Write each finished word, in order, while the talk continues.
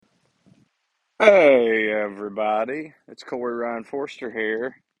Hey everybody, it's Corey Ryan Forster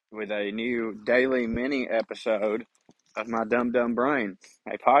here with a new daily mini episode of my Dumb Dumb Brain,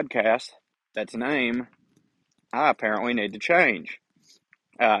 a podcast that's name I apparently need to change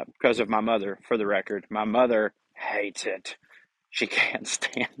because of my mother. For the record, my mother hates it; she can't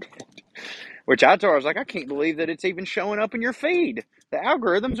stand it. Which I told her, I was like, I can't believe that it's even showing up in your feed. The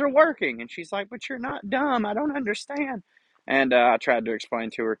algorithms are working, and she's like, but you're not dumb. I don't understand. And I tried to explain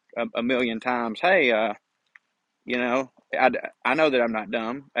to her a million times, hey, you know, I know that I'm not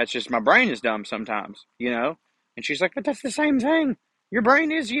dumb. That's just my brain is dumb sometimes. And she's like, but that's the same thing. Your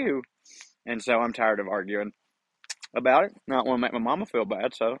brain is you. And so I'm tired of arguing about it. Not want to make my mama feel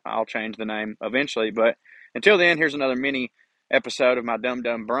bad, so I'll change the name eventually. But until then, here's another mini episode of my Dumb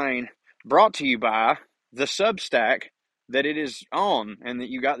Dumb Brain brought to you by the Substack that it is on and that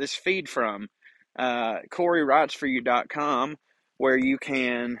you got this feed from. CoreyWritesForYou.com, where you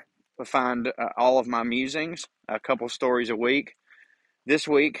can find all of my musings, a couple stories a week. This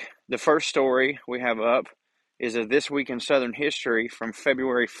week, the first story we have up is a This Week in Southern History from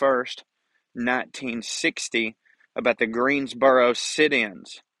February 1st, 1960, about the Greensboro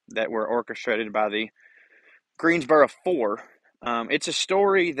sit-ins that were orchestrated by the Greensboro Four. It's a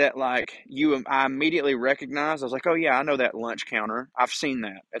story that, like, I immediately recognized. I was like, oh, yeah, I know that lunch counter. I've seen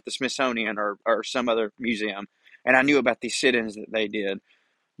that at the Smithsonian or some other museum. And I knew about these sit-ins that they did.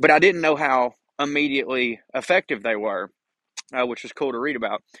 But I didn't know how immediately effective they were, which was cool to read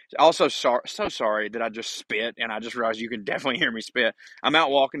about. Also, so sorry that I just spit, and I just realized you can definitely hear me spit. I'm out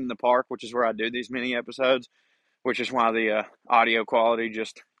walking in the park, which is where I do these mini episodes, which is why the audio quality it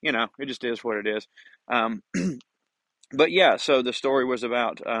just is what it is. Um, but yeah, so the story was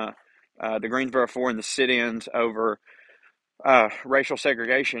about the Greensboro Four and the sit-ins over racial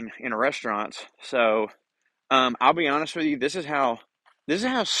segregation in restaurants. So I'll be honest with you, this is how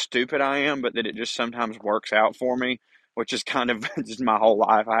stupid I am, but that it just sometimes works out for me, which is kind of just my whole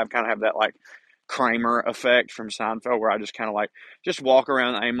life. I have that like Kramer effect from Seinfeld, where I just kind of like just walk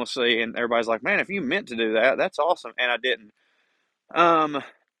around aimlessly, and everybody's like, "Man, if you meant to do that, that's awesome," and I didn't. Um,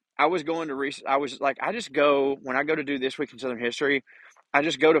 I was going to I was like, I just go when I go to do This Week in Southern History, I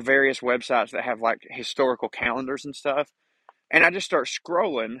just go to various websites that have like historical calendars and stuff, and I just start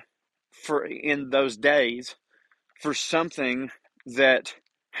scrolling for in those days for something that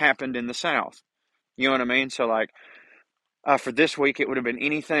happened in the South. You know what I mean? So, like, for this week, it would have been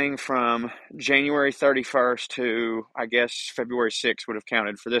anything from January 31st to, I guess, February 6th would have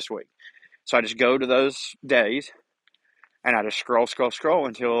counted for this week. So I just go to those days and I just scroll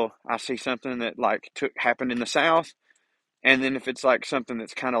until I see something that, like, happened in the South. And then if it's, like, something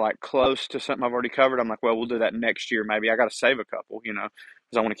that's kind of, like, close to something I've already covered, I'm like, well, we'll do that next year maybe. I got to save a couple, because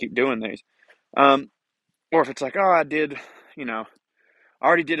I want to keep doing these. Um, or if it's like, oh, I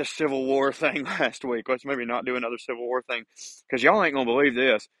already did a Civil War thing last week. Let's maybe not do another Civil War thing because y'all ain't going to believe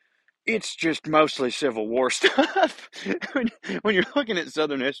this. It's just mostly Civil War stuff. when you're looking at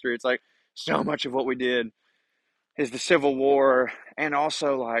Southern history, it's like so much of what we did is the Civil War. And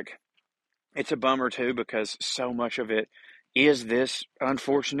also, like, it's a bummer too because so much of it is this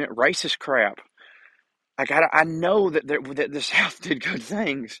unfortunate racist crap. Like, I know that the South did good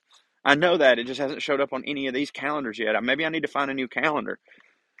things. I know that. It just hasn't showed up on any of these calendars yet. Maybe I need to find a new calendar.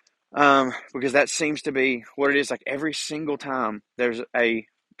 Because that seems to be what it is. Like every single time there's a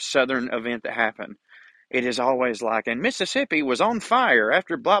Southern event that happened, it is always like, and Mississippi was on fire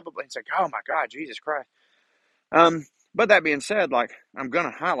after blah, blah, blah. It's like, oh my God, Jesus Christ. But that being said, like, I'm going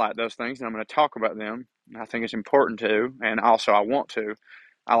to highlight those things and I'm going to talk about them. I think it's important to, and also I want to.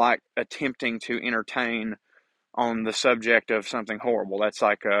 I like attempting to entertain on the subject of something horrible. That's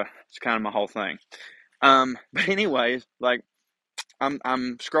like, it's kind of my whole thing. But anyways, like, I'm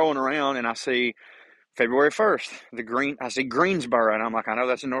scrolling around and I see February 1st, I see Greensboro, and I'm like, I know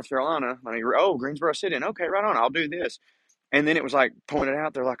that's in North Carolina. Greensboro sit-in. Okay, right on. I'll do this. And then it was like pointed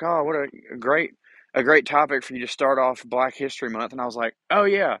out. They're like, oh, what a great topic for you to start off Black History Month. And I was like, oh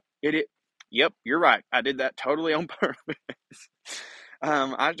yeah, yep, you're right. I did that totally on purpose.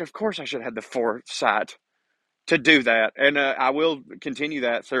 Of course I should have had the foresight to do that, and I will continue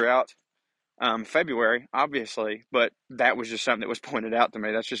that throughout February, obviously, but that was just something that was pointed out to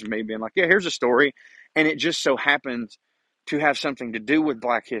me. That's just me being like, yeah, here's a story. And it just so happens to have something to do with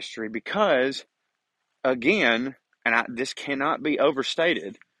Black history because, again, this cannot be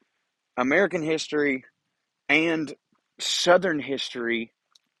overstated, American history and Southern history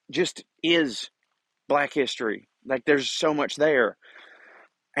just is Black history. Like, there's so much there.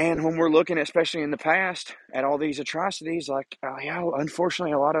 And when we're looking, especially in the past, at all these atrocities, like, yeah,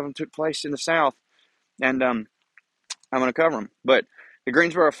 unfortunately, a lot of them took place in the South. And I'm going to cover them. But the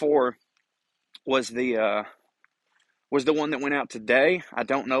Greensboro Four was the one that went out today. I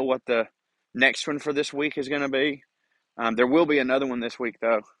don't know what the next one for this week is going to be. There will be another one this week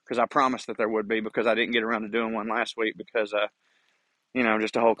though, because I promised that there would be, because I didn't get around to doing one last week because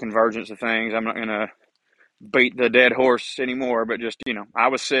just a whole convergence of things. I'm not going to beat the dead horse anymore, but just, I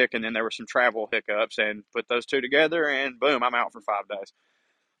was sick and then there were some travel hiccups, and put those two together and boom, I'm out for 5 days.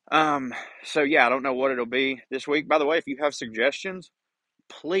 So yeah, I don't know what it'll be this week. By the way, if you have suggestions,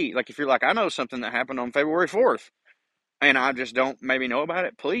 please, like if you're like, I know something that happened on February 4th and I just don't maybe know about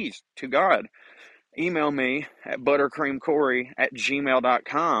it, please, to God, email me at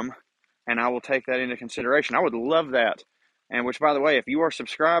buttercreamcorey@gmail.com and I will take that into consideration. I would love that. And which, by the way, if you are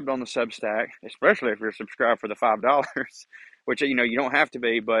subscribed on the Substack, especially if you're subscribed for the $5, which you don't have to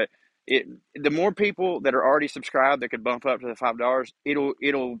be, but the more people that are already subscribed that could bump up to the $5,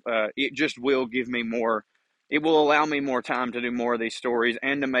 it just will give me more. It will allow me more time to do more of these stories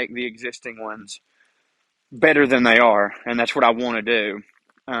and to make the existing ones better than they are, and that's what I want to do.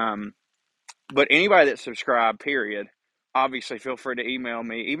 But anybody that's subscribed, period, obviously feel free to email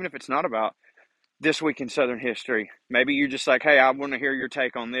me, even if it's not about this week in Southern history. Maybe you're just like, hey, I want to hear your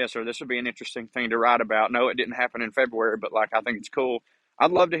take on this, or this would be an interesting thing to write about. No, it didn't happen in February, but like, I think it's cool.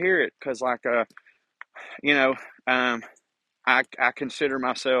 I'd love to hear it because, like, you know, um, I consider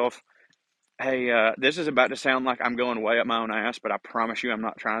myself. Hey, this is about to sound like I'm going way up my own ass, but I promise you, I'm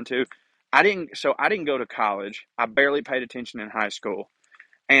not trying to. I didn't go to college. I barely paid attention in high school.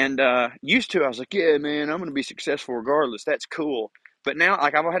 And used to, I was like, yeah, man, I'm going to be successful regardless. That's cool. But now,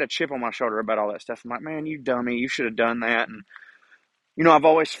 like, I've had a chip on my shoulder about all that stuff. I'm like, man, you dummy, you should have done that. And, I've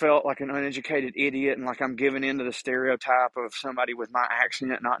always felt like an uneducated idiot and like I'm giving into the stereotype of somebody with my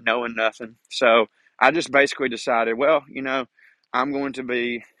accent not knowing nothing. So I just basically decided, well, I'm going to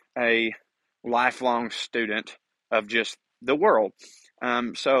be a lifelong student of just the world.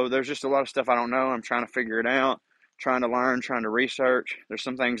 So there's just a lot of stuff I don't know. I'm trying to figure it out, trying to learn, trying to research. There's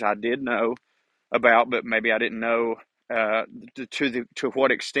some things I did know about, but maybe I didn't know uh, to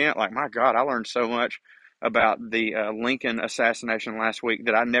what extent. Like, my God, I learned so much about the Lincoln assassination last week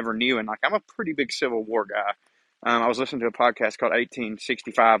that I never knew. And like, I'm a pretty big Civil War guy. I was listening to a podcast called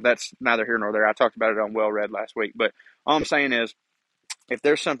 1865. That's neither here nor there. I talked about it on Well Read last week. But all I'm saying is, if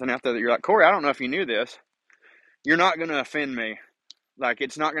there's something out there that you're like, Corey, I don't know if you knew this, you're not going to offend me. Like,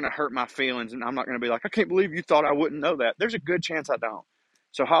 it's not going to hurt my feelings, and I'm not going to be like, I can't believe you thought I wouldn't know that. There's a good chance I don't.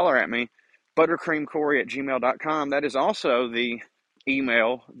 So holler at me, buttercreamcorey@gmail.com. That is also the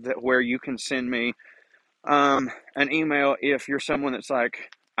email where you can send me an email if you're someone that's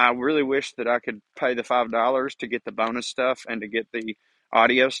like, I really wish that I could pay the $5 to get the bonus stuff and to get the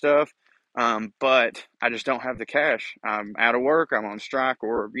audio stuff. But I just don't have the cash. I'm out of work, I'm on strike,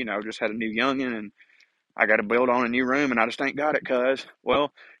 or, just had a new youngin' and I got to build on a new room and I just ain't got it, cuz.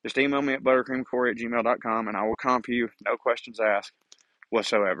 Well, just email me at buttercreamcorey@gmail.com and I will comp you, no questions asked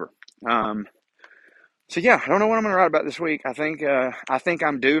whatsoever. So yeah, I don't know what I'm going to write about this week. I think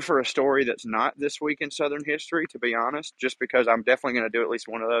I'm due for a story that's not this week in Southern history, to be honest, just because I'm definitely going to do at least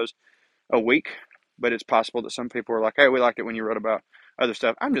one of those a week. But it's possible that some people are like, hey, we liked it when you wrote about other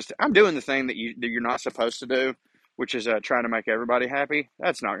stuff. I'm doing the thing that you're not supposed to do, which is trying to make everybody happy.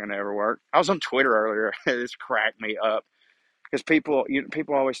 That's not going to ever work. I was on Twitter earlier. This cracked me up because people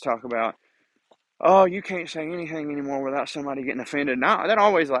always talk about, oh, you can't say anything anymore without somebody getting offended. No, that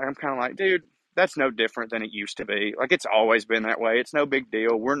always, like, I'm kind of like, dude, that's no different than it used to be. Like, it's always been that way. It's no big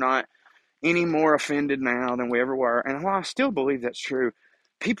deal. We're not any more offended now than we ever were. And while I still believe that's true,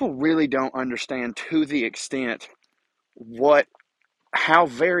 people really don't understand to the extent how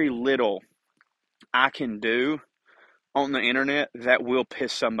very little I can do on the internet that will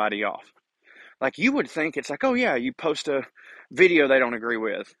piss somebody off. Like, you would think it's like, oh yeah, you post a video they don't agree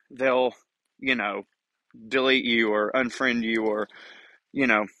with, they'll, you know, delete you or unfriend you or, you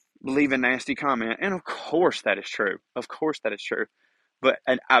know, leave a nasty comment. And of course that is true. Of course that is true. But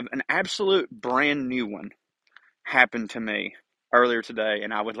an absolute brand new one happened to me earlier today,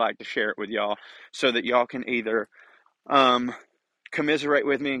 and I would like to share it with y'all so that y'all can either um, commiserate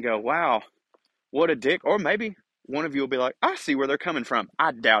with me and go, wow, what a dick, or maybe one of you will be like, I see where they're coming from.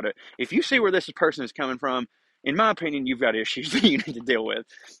 I doubt it. If you see where this person is coming from, in my opinion, you've got issues that you need to deal with.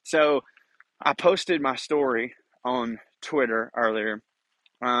 So I posted my story on Twitter earlier.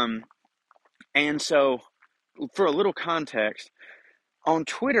 And so, for a little context, on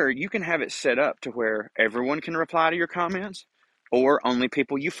Twitter, you can have it set up to where everyone can reply to your comments, or only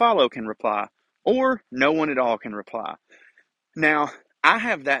people you follow can reply, or no one at all can reply. Now, I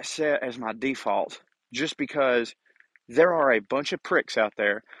have that set as my default just because there are a bunch of pricks out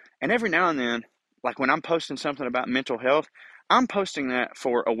there. And every now and then, like when I'm posting something about mental health, I'm posting that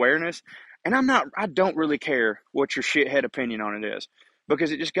for awareness, and I don't really care what your shithead opinion on it is,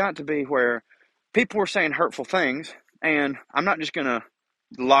 because it just got to be where people were saying hurtful things, and I'm not just going to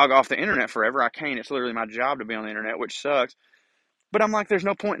log off the internet forever. I can't. It's literally my job to be on the internet, which sucks. But I'm like, there's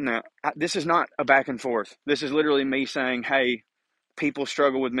no point in that. This is not a back and forth. This is literally me saying, hey, people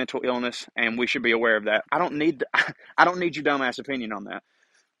struggle with mental illness, and we should be aware of that. I don't need I don't need your dumbass opinion on that.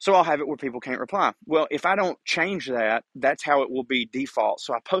 So I'll have it where people can't reply. Well, if I don't change that, that's how it will be default.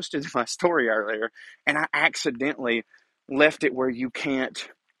 So I posted my story earlier, and I accidentally left it where you can't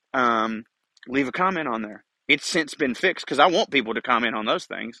leave a comment on there. It's since been fixed because I want people to comment on those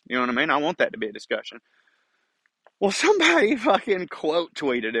things. You know what I mean? I want that to be a discussion. Well, somebody fucking quote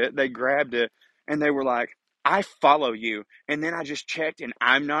tweeted it. They grabbed it and they were like, I follow you. And then I just checked and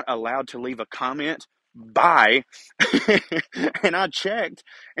I'm not allowed to leave a comment. Bye. And I checked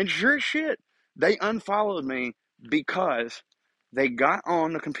and sure as shit, they unfollowed me because they got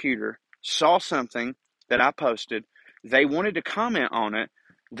on the computer, saw something that I posted. They wanted to comment on it.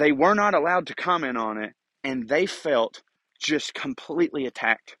 They were not allowed to comment on it. And they felt just completely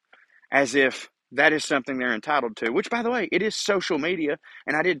attacked, as if that is something they're entitled to, which, by the way, it is social media,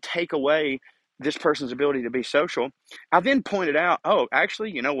 and I did take away this person's ability to be social. I then pointed out, oh,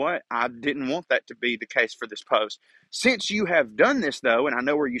 actually, you know what? I didn't want that to be the case for this post. Since you have done this, though, and I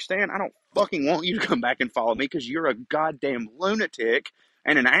know where you stand, I don't fucking want you to come back and follow me because you're a goddamn lunatic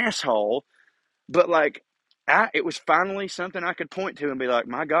and an asshole. But, like, it was finally something I could point to and be like,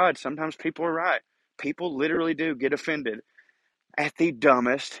 my God, sometimes people are right. People literally do get offended at the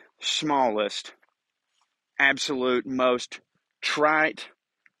dumbest, smallest, absolute most trite,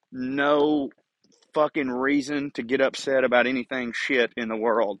 no fucking reason to get upset about anything shit in the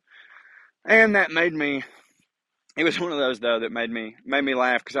world. And that made me, it was one of those though that made me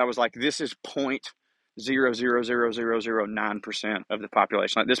laugh, because I was like, this is 0.00009% of the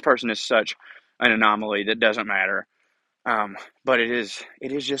population. Like, this person is such an anomaly that doesn't matter. But it is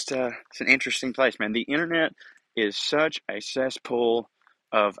just it's an interesting place, man. The internet is such a cesspool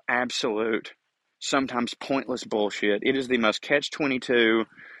of absolute, sometimes pointless bullshit. It is the most catch-22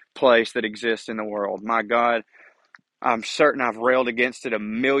 place that exists in the world. My God, I'm certain I've railed against it a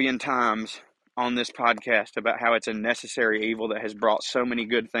million times on this podcast about how it's a necessary evil that has brought so many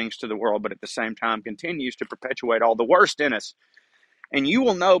good things to the world, but at the same time continues to perpetuate all the worst in us. And you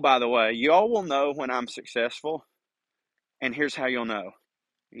will know, by the way, you all will know when I'm successful. And here's how you'll know.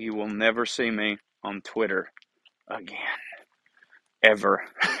 You will never see me on Twitter again. Ever.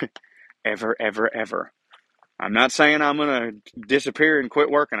 Ever, ever, ever. I'm not saying I'm going to disappear and quit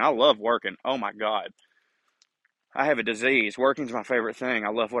working. I love working. Oh my God. I have a disease. Working's my favorite thing. I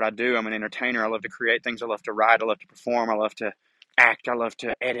love what I do. I'm an entertainer. I love to create things. I love to write. I love to perform. I love to act. I love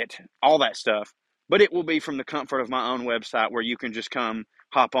to edit. All that stuff. But it will be from the comfort of my own website where you can just come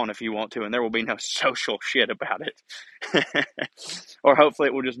hop on if you want to, and there will be no social shit about it. Or hopefully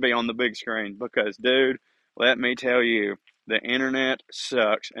it will just be on the big screen, because, dude, let me tell you, the internet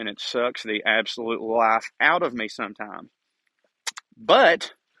sucks, and it sucks the absolute life out of me sometimes.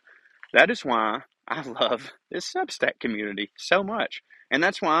 But that is why I love this Substack community so much. And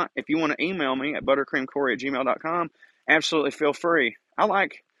that's why, if you want to email me at buttercreamcorey@gmail.com, absolutely feel free.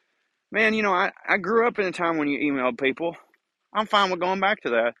 Man, I grew up in a time when you emailed people. I'm fine with going back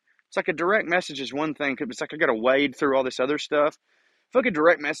to that. It's like a direct message is one thing, because it's like I got to wade through all this other stuff. I feel like a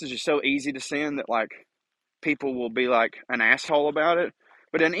direct message is so easy to send that, like, people will be like an asshole about it.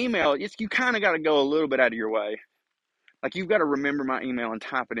 But an email, you kind of got to go a little bit out of your way. Like, you've got to remember my email and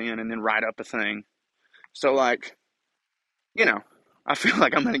type it in and then write up a thing. So, like, I feel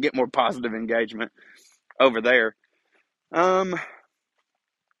like I'm going to get more positive engagement over there.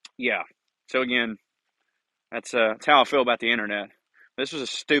 Yeah. So again, that's how I feel about the internet. This was a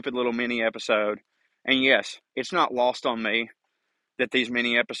stupid little mini episode. And yes, it's not lost on me that these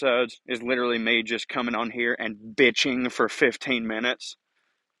mini episodes is literally me just coming on here and bitching for 15 minutes.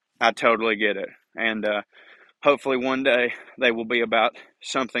 I totally get it. And hopefully one day they will be about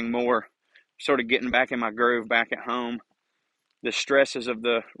something more, sort of getting back in my groove back at home. The stresses of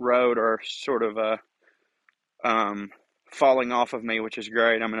the road are sort of falling off of me, which is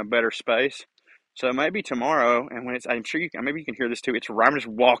great. I'm in a better space. So maybe tomorrow, and I'm sure maybe you can hear this too. I'm just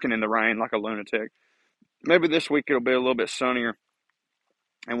walking in the rain like a lunatic. Maybe this week it'll be a little bit sunnier,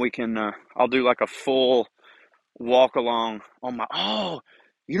 and we can, I'll do like a full walk along on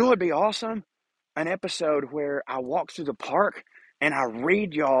you know what'd be awesome? An episode where I walk through the park and I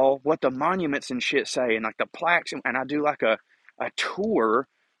read y'all what the monuments and shit say, and like the plaques, and I do like a tour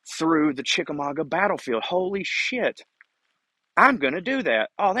through the Chickamauga battlefield. Holy shit. I'm going to do that.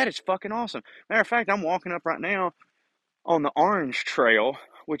 Oh, that is fucking awesome. Matter of fact, I'm walking up right now. on the Orange Trail,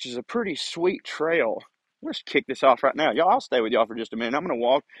 which is a pretty sweet trail. Let's kick this off right now. Y'all, I'll stay with y'all for just a minute. I'm going to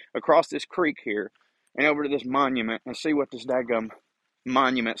walk across this creek here and over to this monument and see what this daggum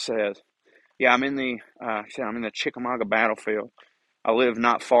monument says. Yeah, I'm in the Chickamauga battlefield. I live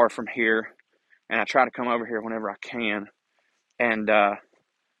not far from here, and I try to come over here whenever I can. And I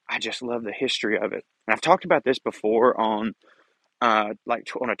just love the history of it. And I've talked about this before on on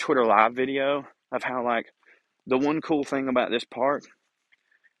a Twitter live video of how like the one cool thing about this park,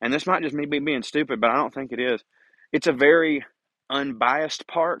 and this might just me being stupid, but I don't think it is. It's a very unbiased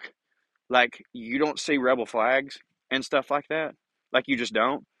park. Like you don't see rebel flags and stuff like that. Like you just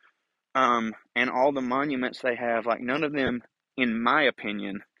don't. And all the monuments they have, like none of them, in my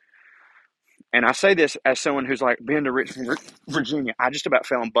opinion, and I say this as someone who's like been to Richmond, Virginia. I just about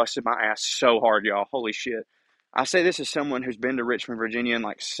fell and busted my ass so hard, y'all. Holy shit. I say this as someone who's been to Richmond, Virginia and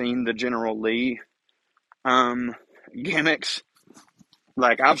like seen the General Lee gimmicks.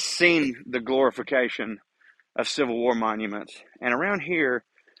 Like I've seen the glorification of Civil War monuments. And around here,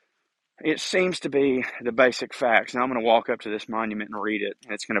 it seems to be the basic facts. Now I'm going to walk up to this monument and read it.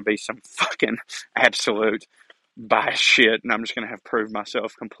 And it's going to be some fucking absolute bias shit. And I'm just going to have proved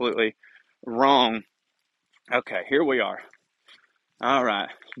myself completely wrong. Okay, here we are. All right,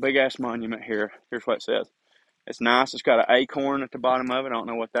 big ass monument here. Here's what it says. It's nice. It's got an acorn at the bottom of it. I don't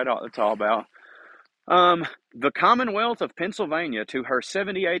know what that's all about. The Commonwealth of Pennsylvania to her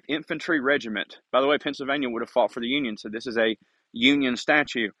 78th Infantry Regiment. By the way, Pennsylvania would have fought for the Union, so this is a Union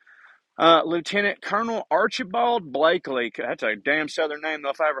statue. Lieutenant Colonel Archibald Blakely. That's a damn Southern name, though,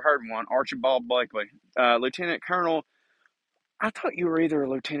 if I ever heard one. Archibald Blakely. Lieutenant Colonel. I thought you were either a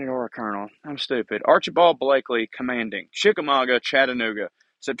lieutenant or a colonel. I'm stupid. Archibald Blakely, commanding. Chickamauga, Chattanooga,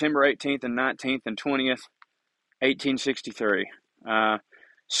 September 18th and 19th and 20th, 1863.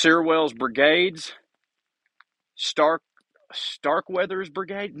 Sirwell's Brigades, Starkweather's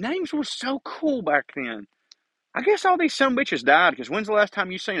Brigade. Names were so cool back then. I guess all these sumbitches died, because when's the last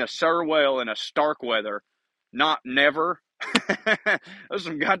time you seen a Sirwell and a Starkweather? Not never. Those are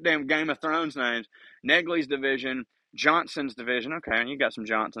some goddamn Game of Thrones names. Negley's Division, Johnson's Division. Okay, you got some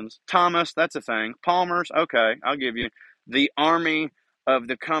Johnsons. Thomas, that's a thing. Palmer's, okay, I'll give you. The Army of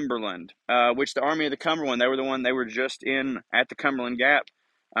the Cumberland, which the Army of the Cumberland, they were just in at the Cumberland Gap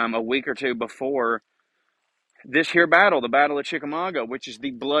a week or two before this here battle, the Battle of Chickamauga, which is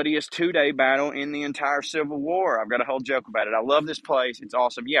the bloodiest two-day battle in the entire Civil War. I've got a whole joke about it. I love this place. It's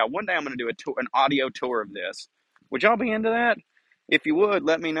awesome. Yeah, one day I'm going to do an audio tour of this. Would y'all be into that? If you would,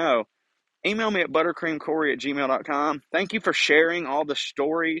 let me know. Email me at buttercreamcorey@gmail.com. Thank you for sharing all the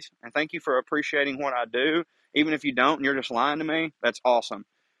stories, and thank you for appreciating what I do. Even if you don't and you're just lying to me, that's awesome.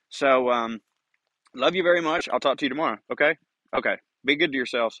 So, love you very much. I'll talk to you tomorrow, okay? Okay. Be good to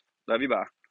yourselves. Love you. Bye.